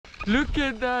Look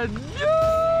at that! Yo!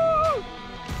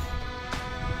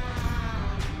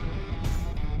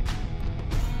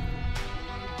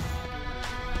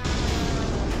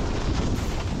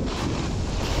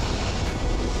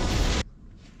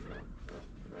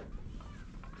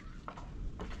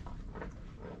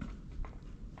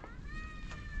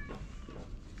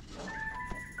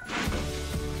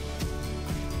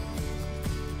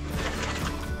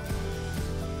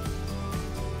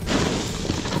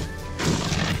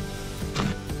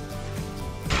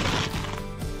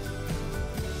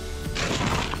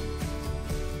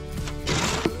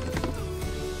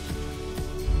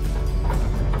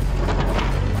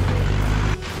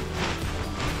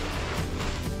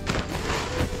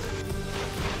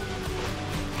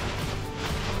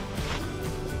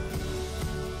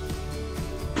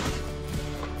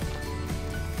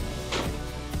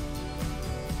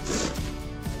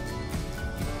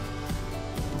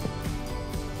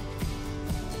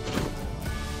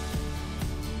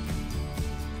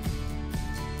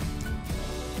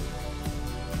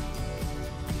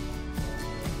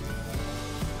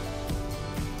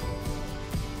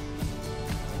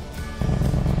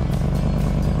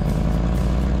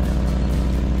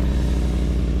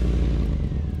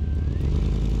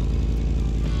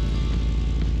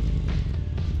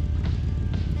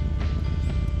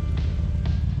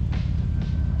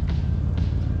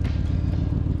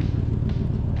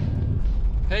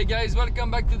 Hey guys,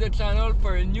 welcome back to the channel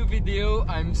for a new video.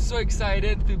 I'm so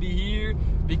excited to be here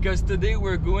because today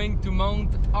we're going to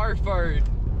Mount Orford.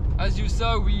 As you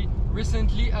saw, we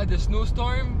recently had a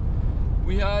snowstorm.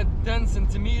 We had 10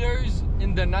 centimeters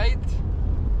in the night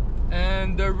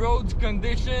and the road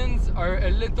conditions are a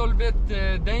little bit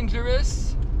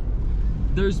dangerous.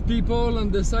 There's people on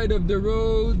the side of the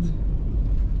road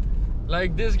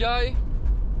like this guy,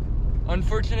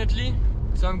 unfortunately,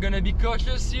 so I'm gonna be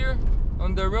cautious here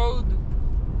on the road.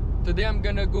 Today I'm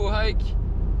gonna go hike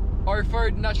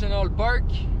Orford National Park,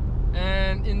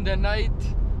 and in the night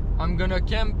I'm gonna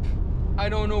camp. I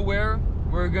don't know where.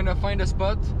 We're gonna find a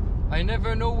spot. I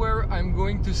never know where I'm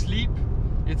going to sleep.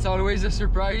 It's always a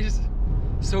surprise.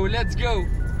 So let's go.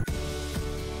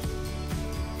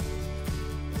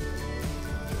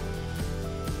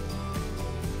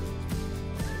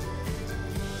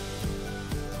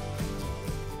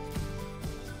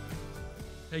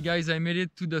 Hey guys, I made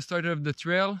it to the start of the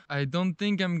trail. I don't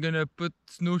think I'm gonna put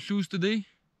snowshoes today.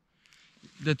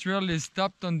 The trail is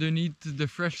stopped underneath the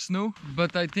fresh snow,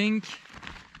 but I think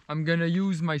I'm gonna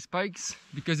use my spikes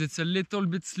because it's a little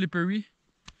bit slippery.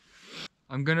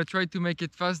 I'm gonna try to make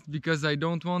it fast because I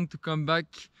don't want to come back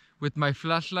with my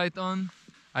flashlight on.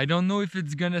 I don't know if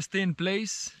it's gonna stay in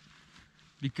place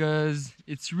because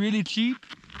it's really cheap.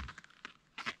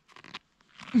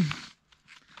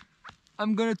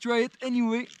 I'm gonna try it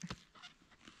anyway.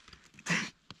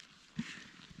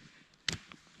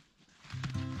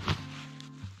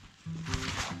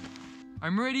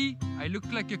 I'm ready. I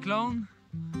look like a clown,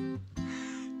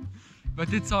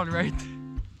 but it's all right.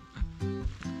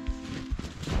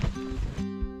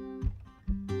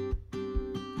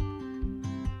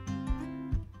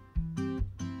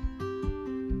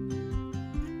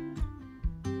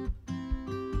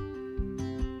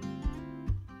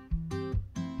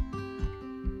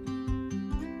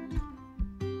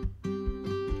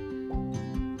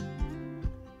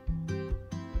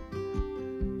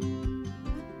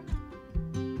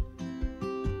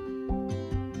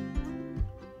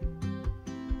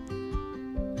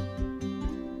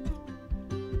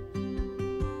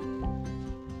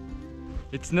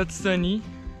 It's not sunny,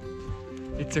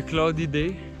 it's a cloudy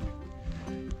day,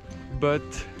 but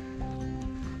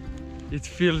it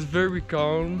feels very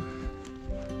calm.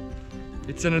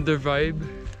 It's another vibe.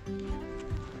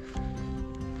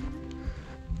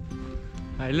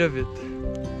 I love it.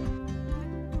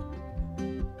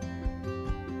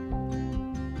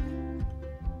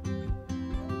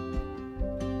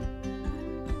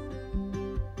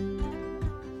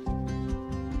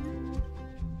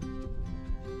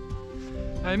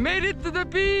 I made it to the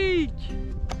peak!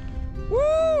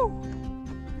 Woo!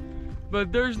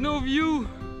 But there's no view.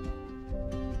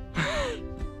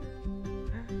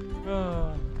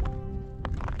 Ah.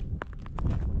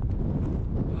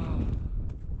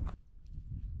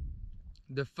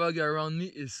 The fog around me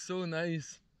is so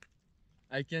nice.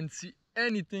 I can't see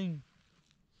anything.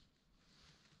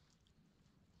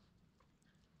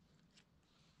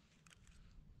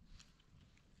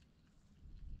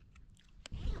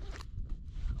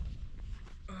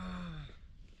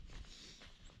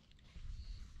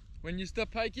 When you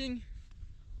stop hiking,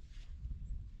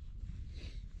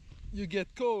 you get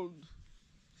cold.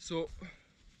 So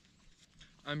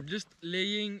I'm just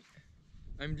laying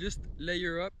I'm just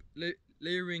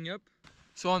layering up.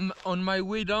 So on my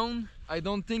way down, I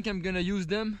don't think I'm gonna use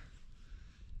them.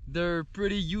 They're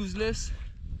pretty useless.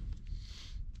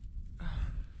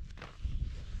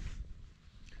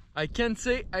 I can't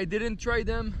say I didn't try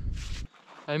them.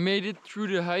 I made it through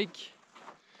the hike.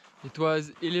 It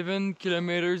was 11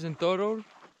 kilometers in total.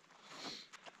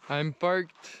 I'm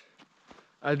parked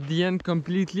at the end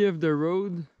completely of the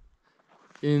road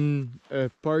in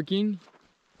parking.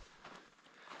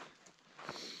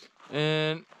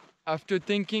 And after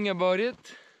thinking about it,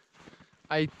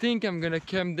 I think I'm gonna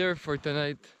camp there for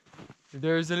tonight.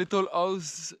 There's a little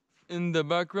house in the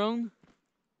background,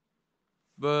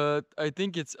 but I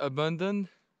think it's abandoned.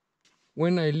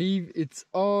 When I leave, it's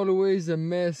always a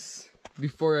mess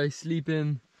before I sleep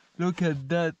in. Look at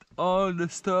that, all the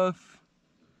stuff.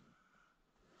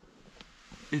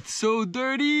 It's so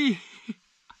dirty.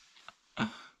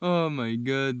 Oh my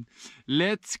god.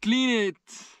 Let's clean it.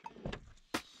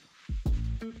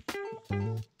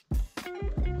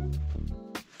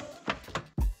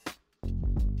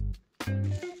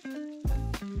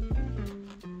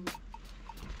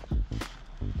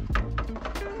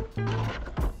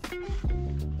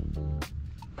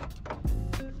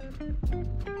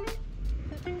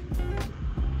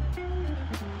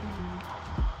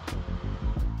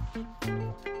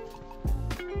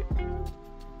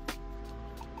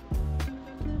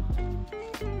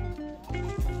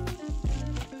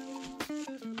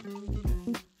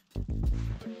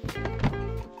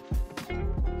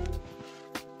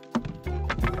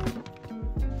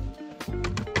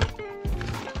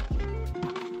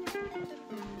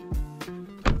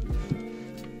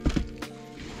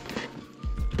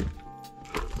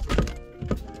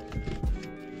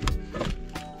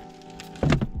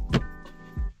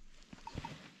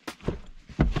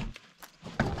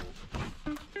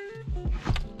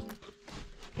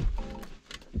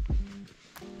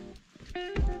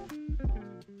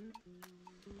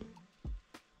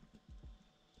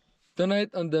 Tonight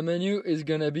on the menu is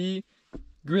gonna be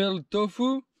grilled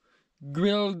tofu,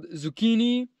 grilled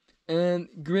zucchini, and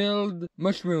grilled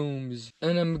mushrooms.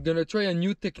 And I'm gonna try a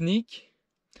new technique.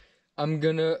 I'm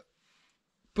gonna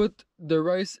put the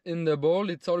rice in the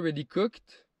bowl, it's already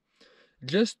cooked.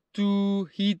 Just to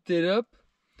heat it up,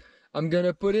 I'm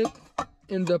gonna put it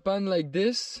in the pan like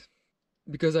this,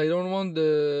 because I don't want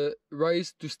the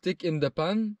rice to stick in the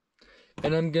pan.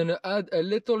 And I'm gonna add a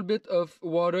little bit of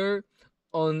water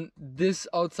on this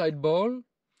outside bowl,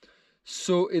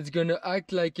 so it's gonna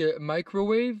act like a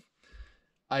microwave,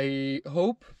 I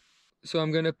hope. So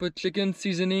I'm gonna put chicken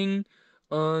seasoning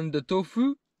on the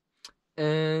tofu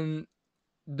and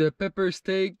the pepper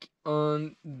steak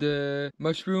on the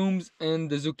mushrooms and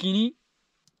the zucchini.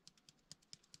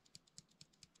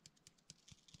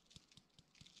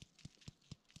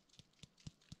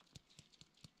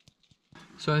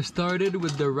 So I started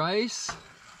with the rice,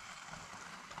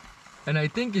 and I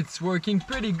think it's working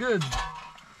pretty good.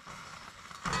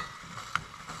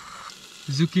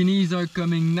 Zucchinis are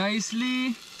coming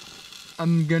nicely.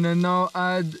 I'm gonna now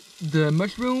add the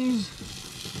mushrooms.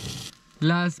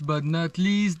 Last but not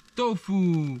least,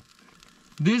 tofu.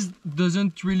 This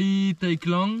doesn't really take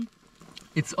long.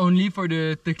 It's only for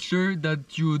the texture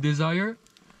that you desire.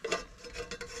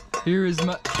 Here is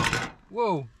my...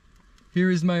 Whoa! Here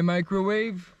is my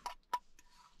microwave.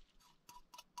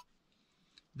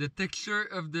 The texture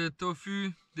of the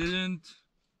tofu didn't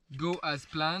go as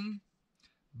planned,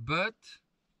 but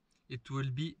it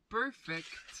will be perfect.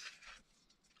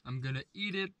 I'm gonna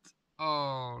eat it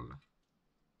all.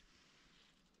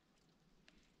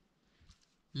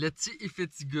 Let's see if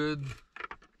it's good.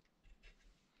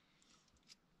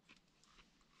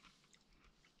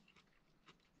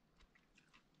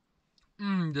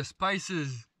 The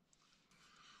spices.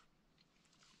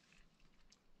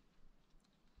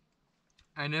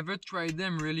 I never tried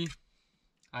them really.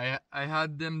 I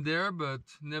had them there, but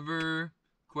never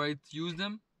quite used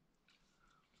them.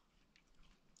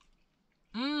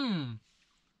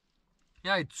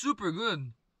 Yeah, it's super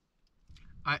good.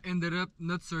 I ended up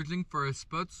not searching for a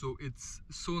spot, so it's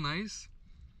so nice.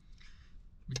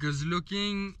 Because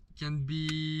looking can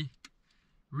be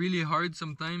really hard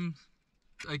sometimes.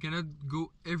 I cannot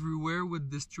go everywhere with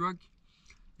this truck.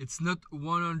 It's not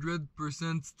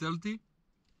 100% stealthy.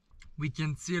 We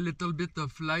can see a little bit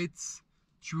of lights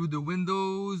through the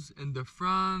windows in the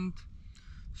front,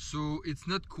 so it's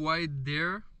not quite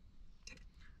there.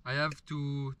 I have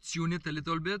to tune it a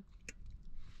little bit.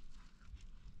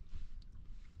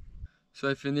 So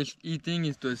I finished eating,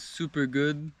 it was super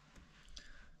good.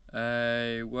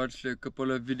 I watched a couple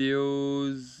of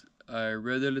videos, I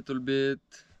read a little bit.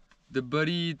 The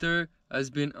body eater, has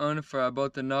been on for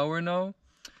about an hour now,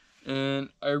 and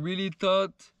I really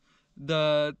thought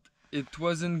that it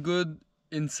wasn't good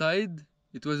inside,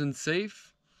 it wasn't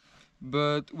safe,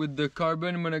 but with the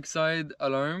carbon monoxide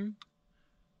alarm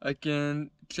I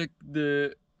can check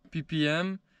the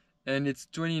ppm and it's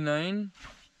 29.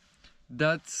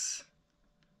 That's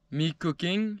me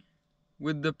cooking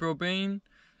with the propane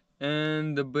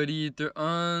and the body heater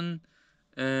on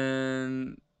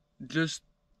and just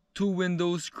 2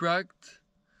 windows cracked,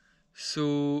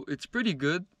 so it's pretty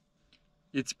good,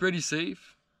 it's pretty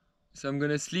safe. So I'm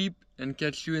gonna sleep and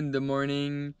catch you in the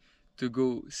morning to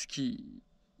go ski.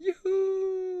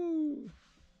 Yoo-hoo!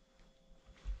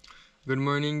 Good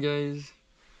morning, guys.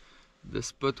 The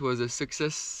spot was a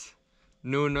success.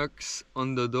 No knocks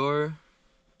on the door,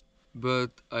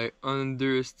 but I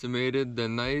underestimated the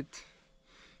night.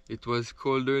 It was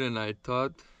colder than I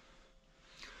thought,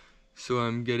 so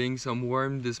I'm getting some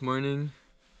warm this morning.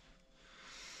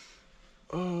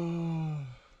 Oh,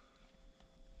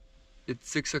 it's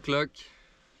 6 o'clock.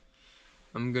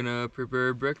 I'm gonna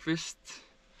prepare breakfast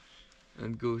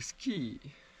and go ski.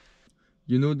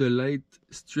 You know the light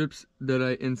strips that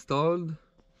I installed?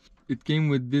 It came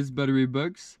with this battery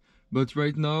box, but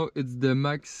right now it's the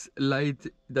max light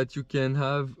that you can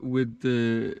have with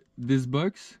this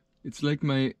box. It's like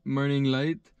my morning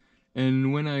light,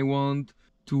 and when I want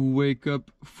to wake up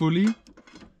fully,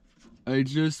 I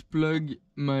just plug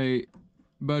my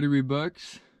battery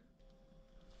box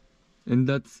and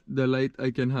that's the light I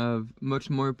can have, much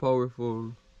more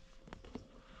powerful.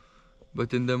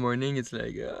 But in the morning it's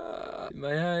like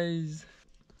my eyes.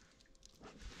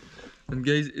 And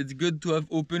guys, it's good to have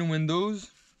open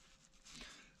windows,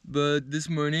 but this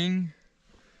morning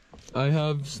I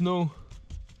have snow.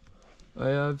 I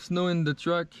have snow in the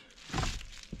truck.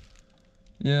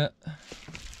 Yeah.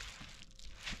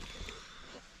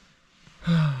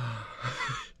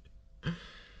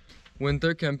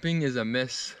 Winter camping is a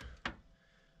mess.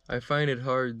 I find it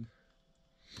hard.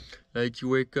 Like, you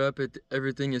wake up,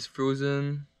 everything is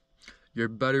frozen, your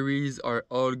batteries are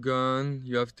all gone,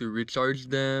 you have to recharge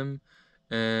them,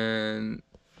 and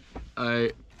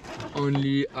I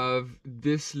only have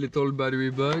this little battery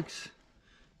box.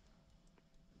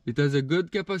 It has a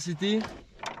good capacity,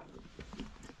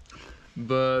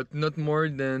 but not more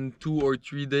than 2 or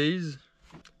 3 days.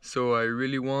 So I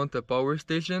really want a power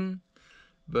station,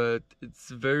 but it's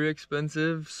very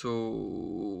expensive,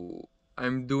 so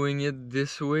I'm doing it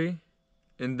this way.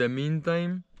 In the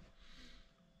meantime,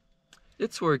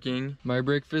 it's working. My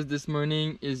breakfast this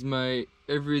morning is my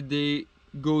everyday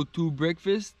go-to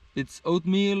breakfast. It's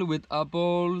oatmeal with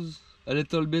apples, a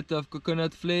little bit of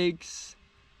coconut flakes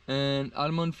and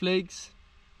almond flakes,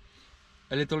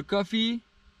 a little coffee,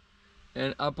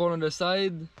 and apple on the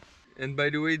side. And by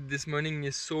the way, this morning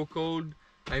is so cold,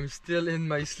 I'm still in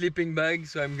my sleeping bag,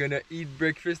 so I'm gonna eat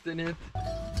breakfast in it.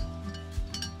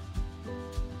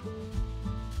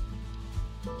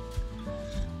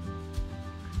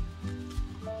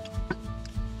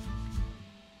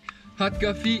 Hot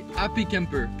coffee, happy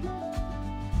camper.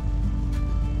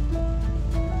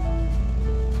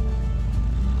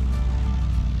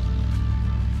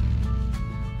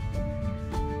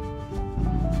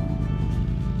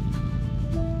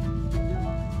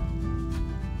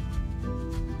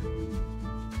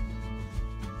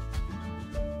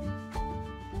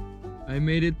 I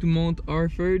made it to Mount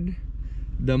Orford.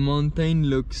 The mountain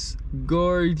looks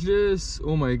gorgeous.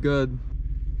 Oh my god.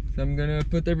 So I'm gonna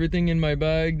put everything in my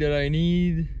bag that I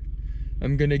need.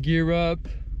 I'm gonna gear up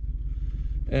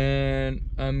and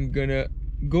I'm gonna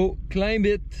go climb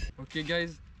it. Okay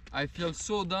guys, I feel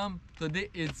so dumb. Today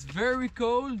it's very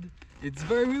cold, it's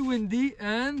very windy,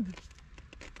 and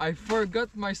I forgot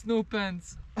my snow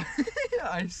pants.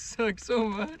 I suck so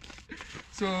much.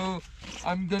 So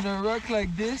I'm gonna rock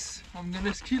like this, I'm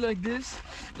gonna ski like this,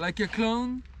 like a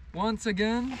clown once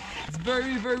again. It's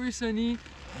very, very sunny,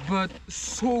 but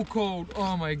so cold.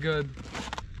 Oh my god.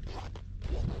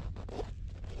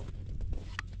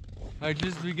 I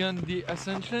just began the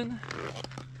ascension.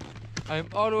 I'm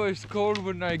always cold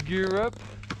when I gear up,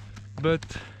 but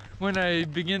when I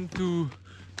begin to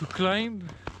climb,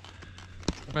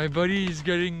 my body is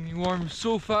getting warm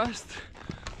so fast.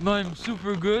 Now I'm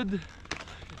super good.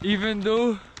 Even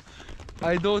though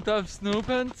I don't have snow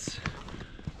pants,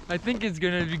 I think it's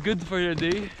gonna be good for the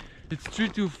day. It's 3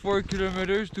 to 4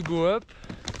 kilometers to go up,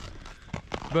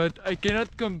 but I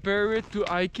cannot compare it to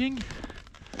hiking.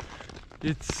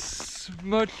 It's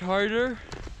much harder.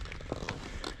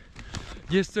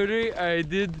 Yesterday I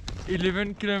did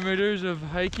 11 kilometers of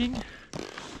hiking,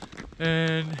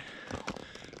 and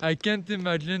I can't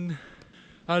imagine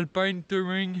alpine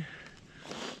touring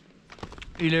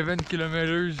 11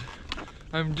 kilometers.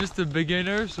 I'm just a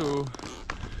beginner, so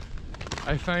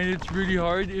I find it really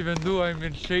hard even though I'm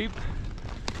in shape.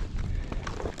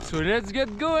 So let's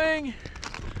get going!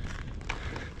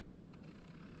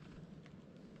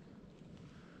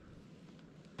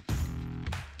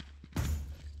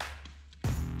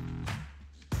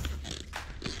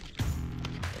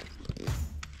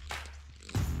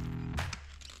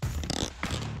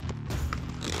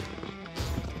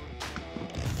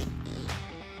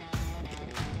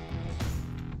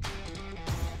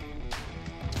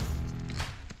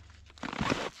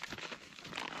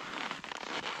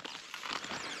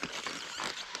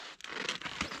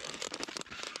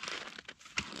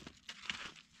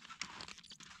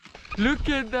 Look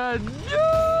at that!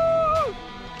 No!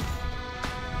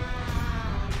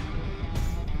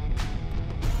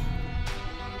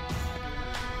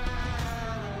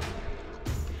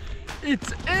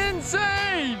 It's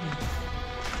insane!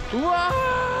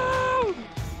 Wow!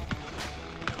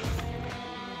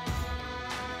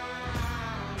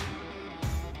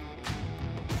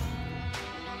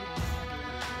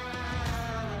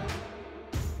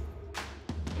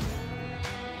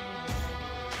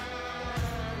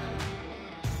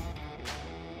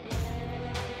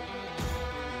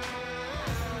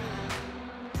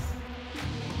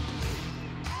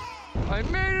 I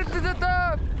made it to the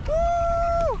top!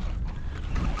 Woo!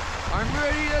 I'm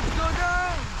ready, let's go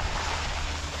down!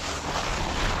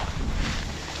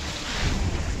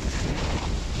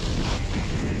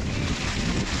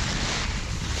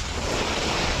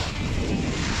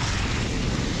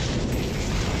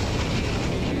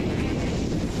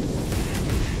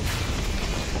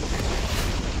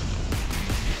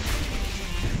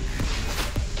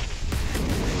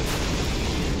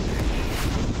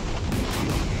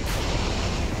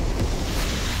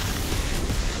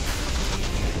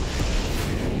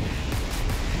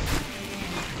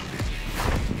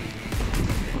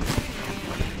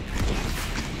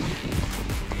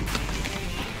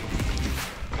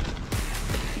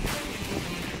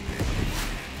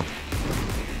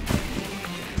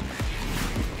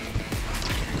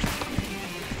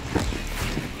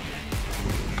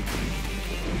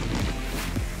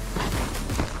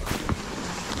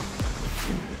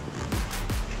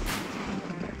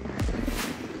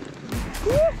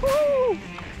 Woohoo!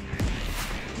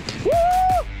 Woo!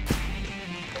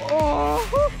 Oh,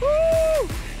 woohoo!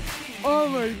 Oh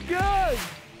my god!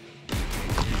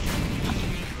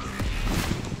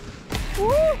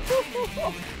 Woo!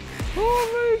 Oh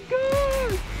my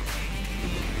god!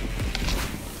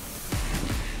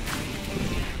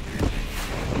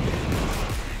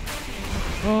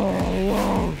 Oh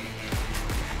wow!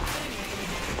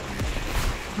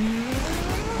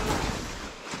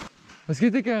 Est-ce que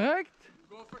t'es correct?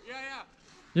 Go for it. Yeah.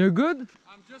 You're good?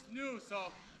 I'm just new,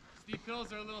 so steep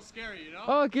hills are a little scary, you know?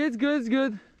 Oh, okay, it's good, it's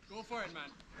good. Go for it, man.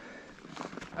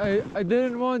 I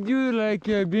didn't want you like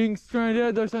being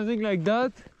stranded or something like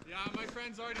that. Yeah, my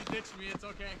friends already ditched me. It's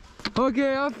okay.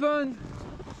 Okay, have fun.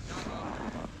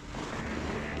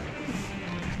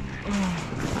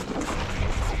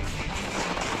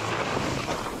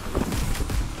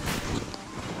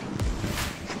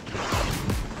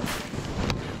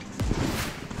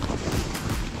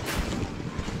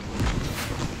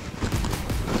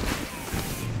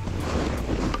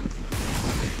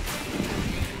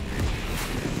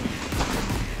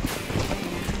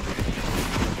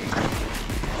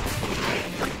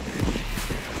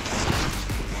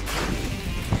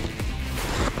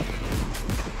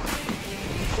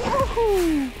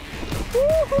 Woohoo!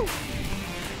 Woohoo!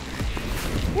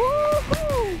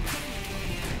 Woohoo!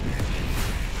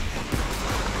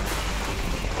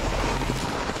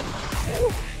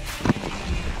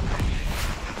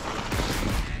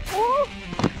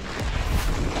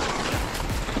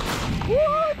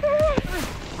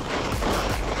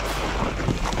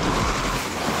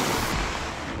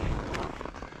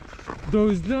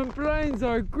 Those lump lines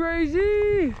are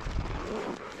crazy!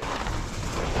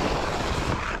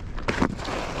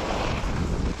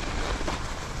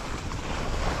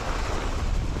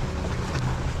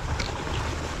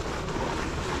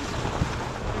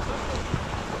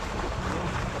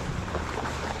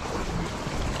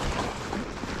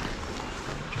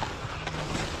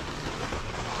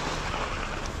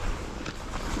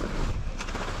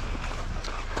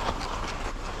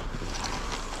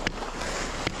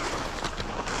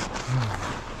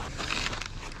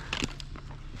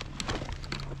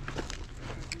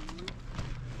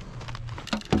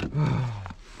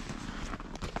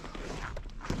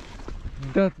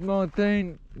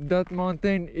 That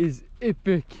mountain is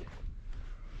epic.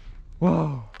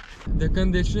 Wow. The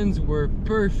conditions were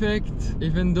perfect.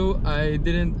 Even though I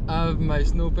didn't have my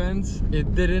snow pants,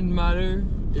 it didn't matter.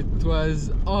 It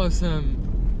was awesome.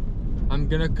 I'm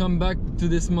gonna come back to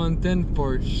this mountain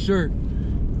for sure.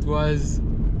 It was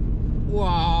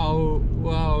wow,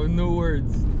 no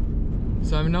words.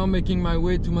 So I'm now making my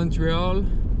way to Montreal.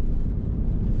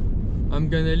 I'm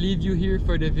gonna leave you here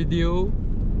for the video.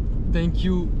 Thank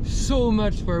you so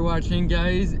much for watching,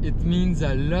 guys. It means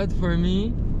a lot for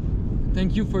me.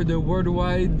 Thank you for the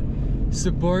worldwide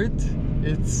support.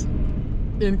 It's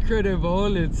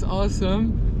incredible. It's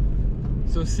awesome.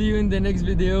 So see you in the next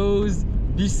videos.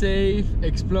 Be safe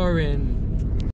exploring.